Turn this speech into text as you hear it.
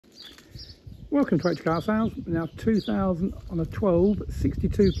Welcome to H Car Sales. Now 2000 on a 12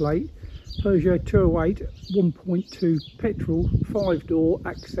 62 plate Peugeot 208 1.2 petrol 5-door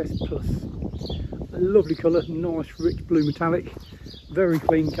Access Plus. A lovely colour, nice rich blue metallic, very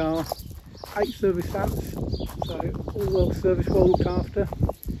clean car. 8 service stamps, so all well serviced, well looked after.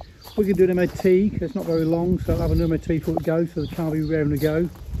 We can do an MOT because it's not very long, so I'll have an MOT before it goes, so the car will be raring to go.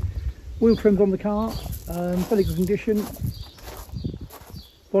 Wheel trims on the car, fairly good condition.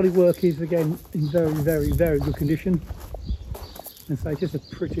 Bodywork is again in very good condition. And so just a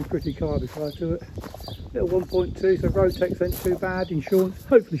pretty car beside to it. Little 1.2, so road tax ain't too bad. Insurance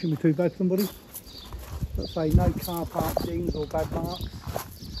hopefully shouldn't be too bad for somebody. Let's say no car park dings or bad marks.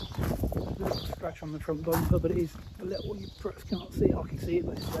 A little scratch on the front bumper, but it is a little, you perhaps can't see it. I can see it,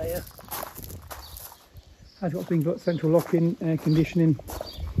 but it's there. Has got things like central locking, air conditioning,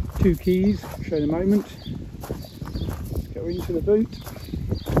 2 keys. I'll show you in a moment. Let's go into the boot.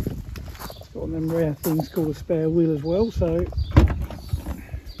 It's got one of them rare things called a spare wheel as well. So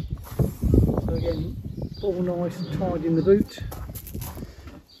again, all nice and tidy in the boot.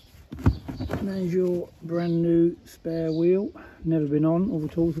 And there's your brand new spare wheel, never been on, all the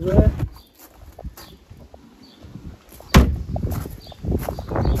tools are there.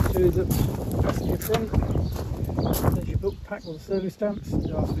 To the passenger front, there's your book pack with the service stamps, the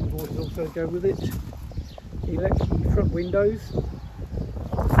last invoices also go with it. Electric front windows.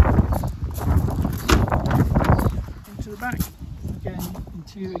 Into the back, again,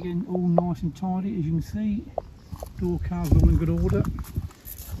 interior again all nice and tidy as you can see. Door cards all in good order.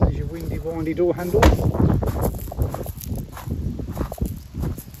 There's your windy door handle.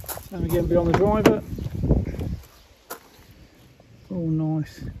 And again beyond the driver, all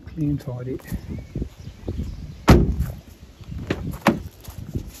nice, clean and tidy.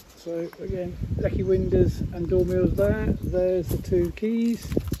 So again, lecky windows and door mirrors there. There's the 2 keys,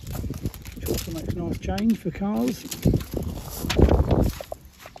 which also makes a nice change for cars.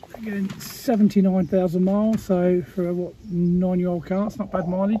 Again, 79,000 miles, so for a 9-year-old car, it's not bad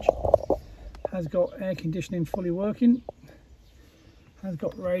mileage. Has got air conditioning fully working. Has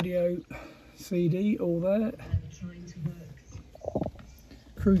got radio, CD, all there.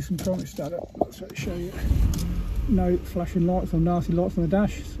 Cruise control, let's show you. No flashing lights or nasty lights on the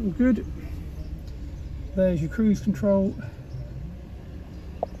dash, it's all good. There's your cruise control.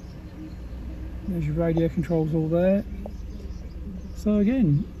 There's your radio controls all there. So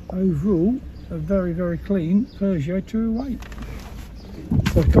again, overall, a very clean Peugeot 208.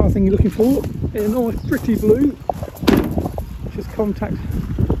 So the car thing you're looking for, in a nice pretty blue, just contact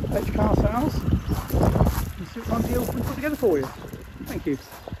H Car Sales and see what one deal we put together for you. Thank you.